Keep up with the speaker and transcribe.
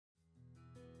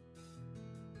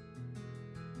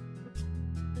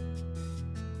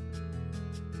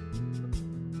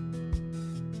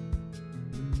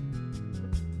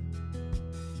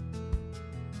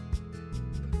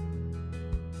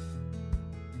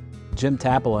Jim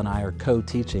Tapple and I are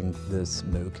co-teaching this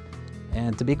Mooc,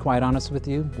 and to be quite honest with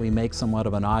you, we make somewhat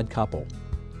of an odd couple.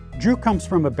 Drew comes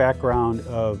from a background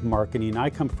of marketing. I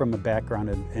come from a background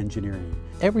of engineering.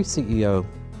 Every CEO,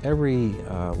 every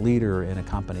leader in a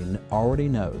company already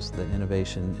knows that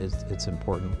innovation it's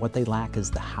important. What they lack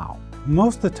is the how.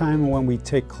 Most of the time when we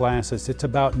take classes, it's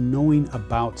about knowing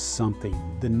about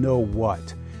something, the know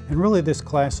what. And really this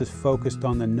class is focused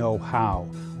on the know how.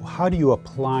 How do you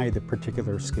apply the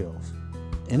particular skills?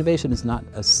 Innovation is not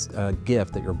a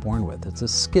gift that you're born with. It's a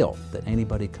skill that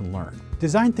anybody can learn.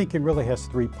 Design thinking really has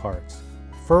three parts.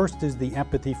 First is the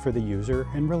empathy for the user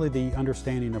and really the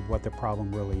understanding of what the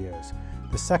problem really is.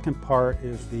 The second part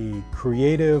is the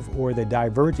creative or the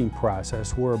diverging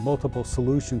process where multiple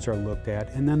solutions are looked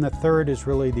at. And then the third is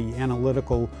really the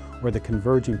analytical or the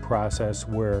converging process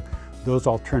where those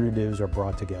alternatives are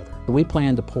brought together. We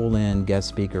plan to pull in guest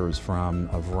speakers from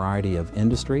a variety of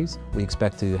industries. We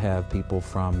expect to have people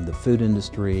from the food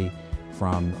industry,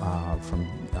 from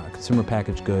consumer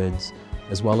packaged goods,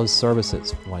 as well as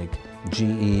services like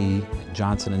GE,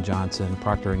 Johnson & Johnson,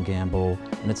 Procter & Gamble,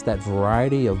 and it's that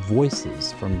variety of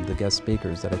voices from the guest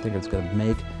speakers that I think is going to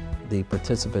make the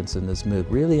participants in this Mooc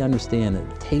really understand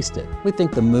and taste it. We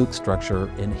think the Mooc structure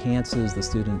enhances the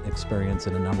student experience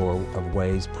in a number of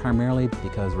ways, primarily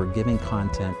because we're giving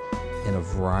content in a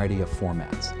variety of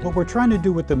formats. What we're trying to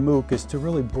do with the Mooc is to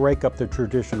really break up the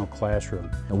traditional classroom.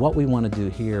 And what we want to do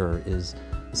here is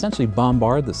essentially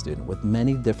bombard the student with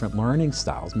many different learning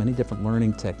styles, many different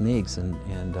learning techniques, and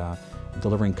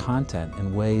delivering content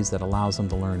in ways that allows them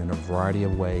to learn in a variety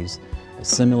of ways,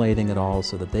 simulating it all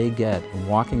so that they get,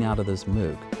 walking out of this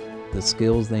Mooc, the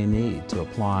skills they need to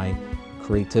apply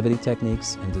creativity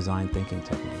techniques and design thinking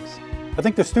techniques. I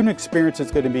think the student experience is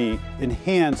going to be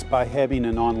enhanced by having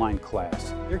an online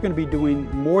class. They're going to be doing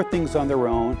more things on their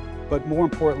own, but more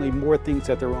importantly, more things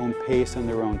at their own pace and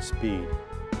their own speed.